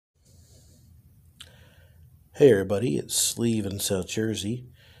Hey everybody, it's Sleeve in South Jersey,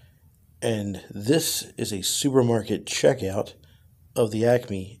 and this is a supermarket checkout of the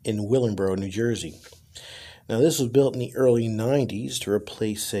Acme in Willingboro, New Jersey. Now this was built in the early 90s to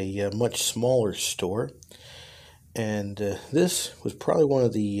replace a much smaller store, and this was probably one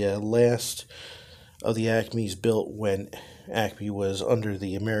of the last of the Acme's built when Acme was under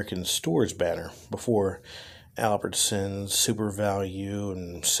the American Stores banner, before Albertsons, Super Value,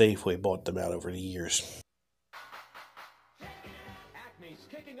 and Safeway bought them out over the years. Acme's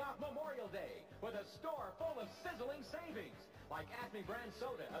kicking off Memorial Day with a store full of sizzling savings. Like Acme brand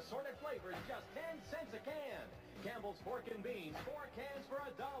soda, assorted flavors, just 10 cents a can. Campbell's pork and beans, 4 cans for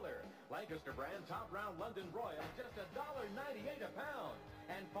 $1. Lancaster brand top round London Royal, just $1.98 a pound.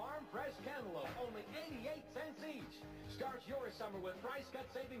 And farm fresh cantaloupe, only 88 cents each. Start your summer with price cut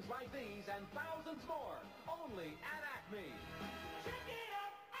savings like these and thousands more, only at Acme. Check it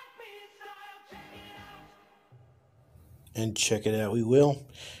out, Acme-style, check it out. And check it out we will.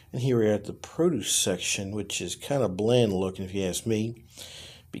 And here we're at the produce section, which is kind of bland looking if you ask me,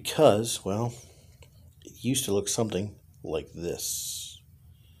 because, well, it used to look something like this.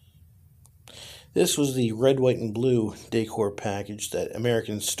 This was the red, white, and blue decor package that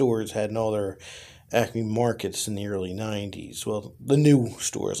American Stores had in all their Acme markets in the early 90s. Well, the new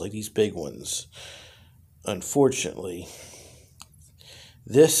stores, like these big ones. Unfortunately,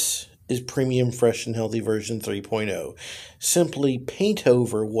 this is Premium Fresh and Healthy version 3.0. Simply paint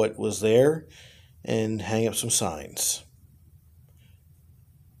over what was there and hang up some signs.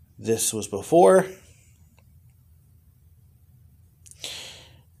 This was before,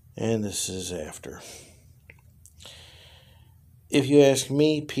 and this is after. If you ask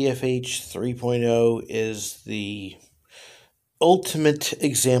me, PFH 3.0 is the ultimate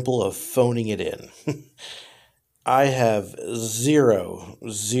example of phoning it in. I have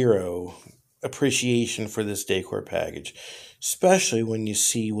zero appreciation for this decor package, especially when you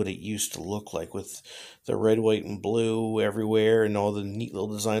see what it used to look like with the red, white, and blue everywhere and all the neat little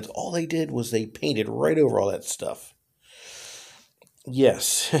designs. All they did was they painted right over all that stuff.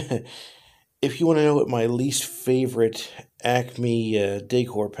 Yes, if you want to know what my least favorite Acme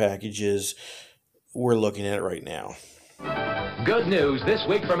decor package is, we're looking at it right now. Good news this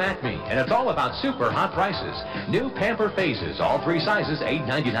week from Acme, and it's all about super hot prices. New Pamper Phases, all 3 sizes,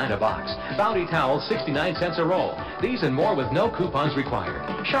 $8.99 a box. Bounty Towels, 69 cents a roll. These and more with no coupons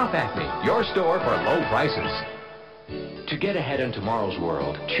required. Shop Acme, your store for low prices. To get ahead in tomorrow's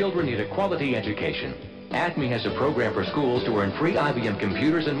world, children need a quality education. Acme has a program for schools to earn free IBM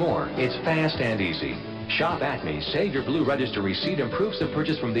computers and more. It's fast and easy. Shop Acme, save your blue register receipt and proofs of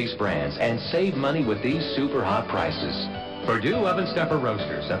purchase from these brands, and save money with these super hot prices. Purdue Oven Stuffer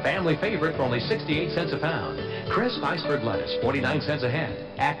Roasters, a family favorite for only 68 cents a pound. Crisp iceberg lettuce, 49 cents a head.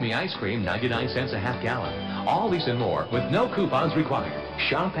 Acme ice cream, 99 cents a half gallon. All these and more with no coupons required.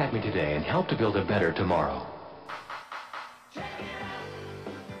 Shop Acme today and help to build a better tomorrow.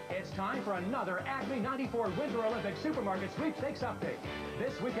 It's time for another Acme 94 Winter Olympic Supermarket Sweepstakes update.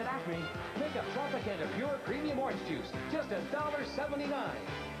 This week at Acme, pick up Tropicana Pure Premium Orange Juice, just $1.79.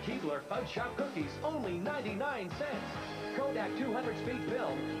 Keebler Fudge Shop Cookies, only 99 cents. Kodak 200 speed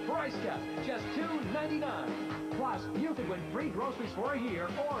film, price cut, just $2.99. Plus, you could win free groceries for a year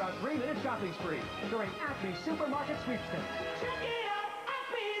or a 3-minute shopping spree during Acme Supermarket Sweepstakes. Check it out,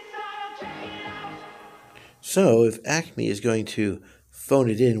 Acme-style, check it out. So, if Acme is going to phone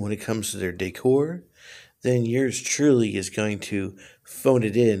it in when it comes to their decor, then yours truly is going to phone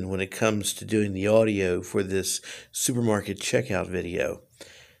it in when it comes to doing the audio for this supermarket checkout video.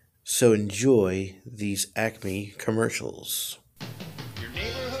 So enjoy these Acme commercials. Your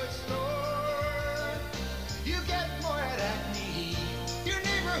neighborhood store, you get more at Acme. Your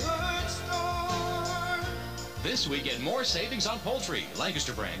neighborhood store. This week, get more savings on poultry.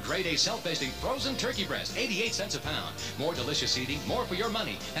 Lancaster brand, grade A self-basting frozen turkey breast, 88 cents a pound. More delicious eating, more for your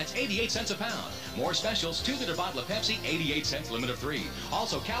money. That's 88 cents a pound. More specials, 2-liter bottle of Pepsi, 88 cents, limit of 3.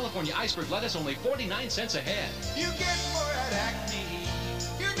 Also, California iceberg lettuce, only 49 cents a head. You get more at Acme.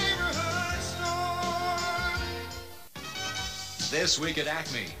 Your neighborhood store. This week at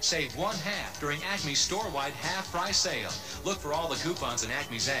Acme, save 1/2 during Acme's store-wide half-price sale. Look for all the coupons in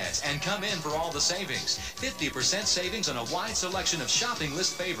Acme's ads and come in for all the savings. 50% savings on a wide selection of shopping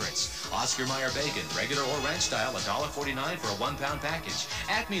list favorites. Oscar Mayer bacon, regular or ranch style, $1.49 for a 1-pound package.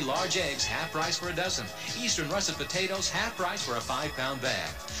 Acme large eggs, half price for a dozen. Eastern russet potatoes, half price for a 5-pound bag.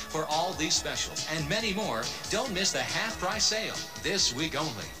 For all these specials and many more, don't miss the half-price sale this week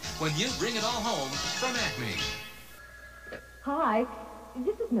only, when you bring it all home from Acme. Hi,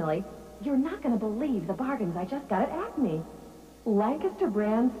 this is Millie. You're not going to believe the bargains I just got at Acme. Lancaster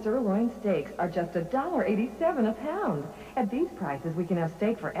brand sirloin steaks are just $1.87 a pound. At these prices, we can have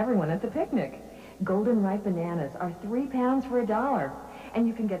steak for everyone at the picnic. Golden ripe bananas are 3 pounds for $1. And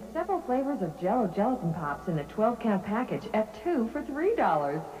you can get several flavors of Jell-O gelatin pops in a 12-count package at 2 for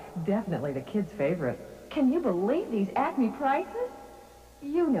 $3. Definitely the kids' favorite. Can you believe these Acme prices?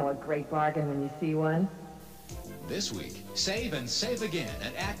 You know a great bargain when you see one. This week, save and save again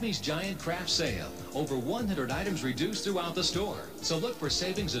at Acme's Giant Craft Sale. Over 100 items reduced throughout the store. So look for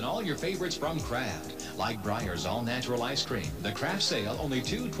savings in all your favorites from Kraft. Like Breyer's all-natural ice cream. The Craft Sale, only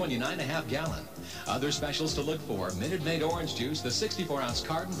 $2.29 a half gallon. Other specials to look for, Minute Maid orange juice, the 64-ounce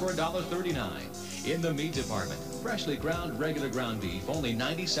carton for $1.39. In the meat department, freshly ground regular ground beef, only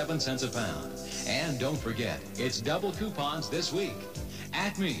 97 cents a pound. And don't forget, it's double coupons this week.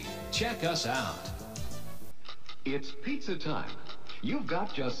 Acme, check us out. It's pizza time. You've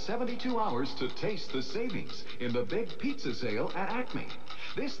got just 72 hours to taste the savings in the big pizza sale at Acme.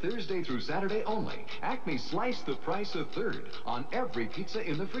 This Thursday through Saturday only, Acme sliced the price a third on every pizza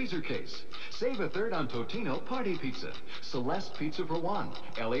in the freezer case. Save a third on Totino Party Pizza, Celeste Pizza for $1,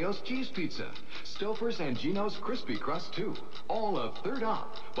 Elio's Cheese Pizza, Stouffer's and Gino's Crispy Crust 2. All a third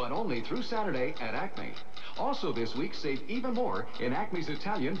off, but only through Saturday at Acme. Also this week, save even more in Acme's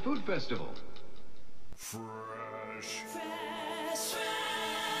Italian Food Festival. Fresh. Fresh,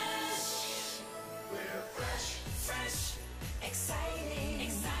 fresh. We're fresh, fresh, exciting,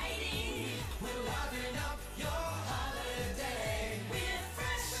 exciting. We're livening up your holiday. We're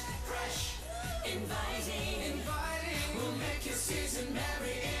fresh, fresh, inviting, inviting. We'll make your season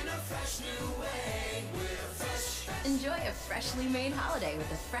merry in a fresh new way. We're fresh, fresh. Enjoy a freshly made holiday with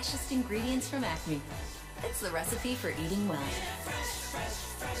the freshest ingredients from Acme. It's the recipe for eating well. We're fresh, fresh,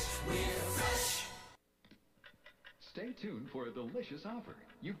 fresh. We're fresh. Stay tuned for a delicious offer.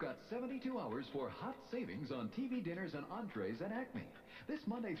 You've got 72 hours for hot savings on TV dinners and entrees at Acme. This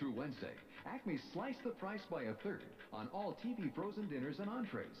Monday through Wednesday, Acme sliced the price by a third on all TV frozen dinners and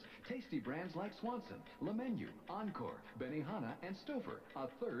entrees. Tasty brands like Swanson, Le Menu, Encore, Benihana, and Stouffer, a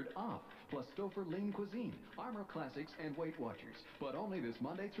third off. Plus Stouffer Lean Cuisine, Armor Classics, and Weight Watchers. But only this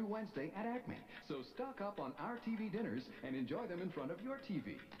Monday through Wednesday at Acme. So stock up on our TV dinners and enjoy them in front of your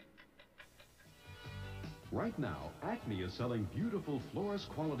TV. Right now, Acme is selling beautiful florist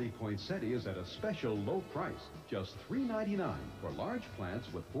quality poinsettias at a special low price. Just $3.99 for large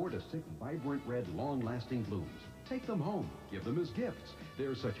plants with 4 to 6 vibrant red, long-lasting blooms. Take them home. Give them as gifts.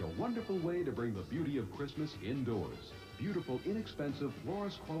 They're such a wonderful way to bring the beauty of Christmas indoors. Beautiful, inexpensive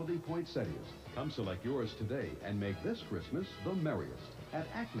florist quality poinsettias. Come select yours today and make this Christmas the merriest. At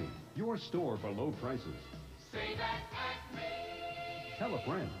Acme, your store for low prices. Save at Acme. Tell a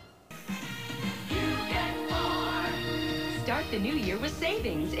friend. Start the new year with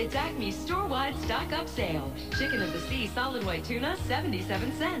savings. It's Acme's store-wide stock-up sale. Chicken of the Sea solid white tuna,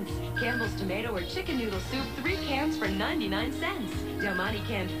 77 cents. Campbell's tomato or chicken noodle soup, 3 cans for 99 cents. Del Monte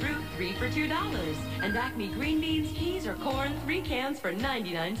canned fruit, 3 for $2. And Acme green beans, peas, or corn, 3 cans for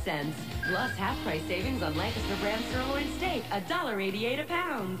 99 cents. Plus half-price savings on Lancaster brand sirloin steak, $1.88 a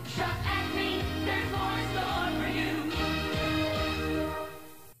pound. Shop Acme, there's more in store for you.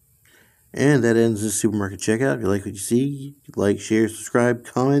 And that ends this supermarket checkout. If you like what you see, like, share, subscribe,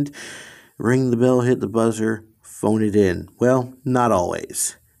 comment, ring the bell, hit the buzzer, phone it in. Well, not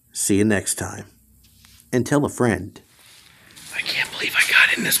always. See you next time. And tell a friend. I can't believe I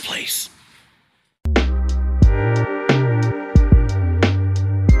got in this place.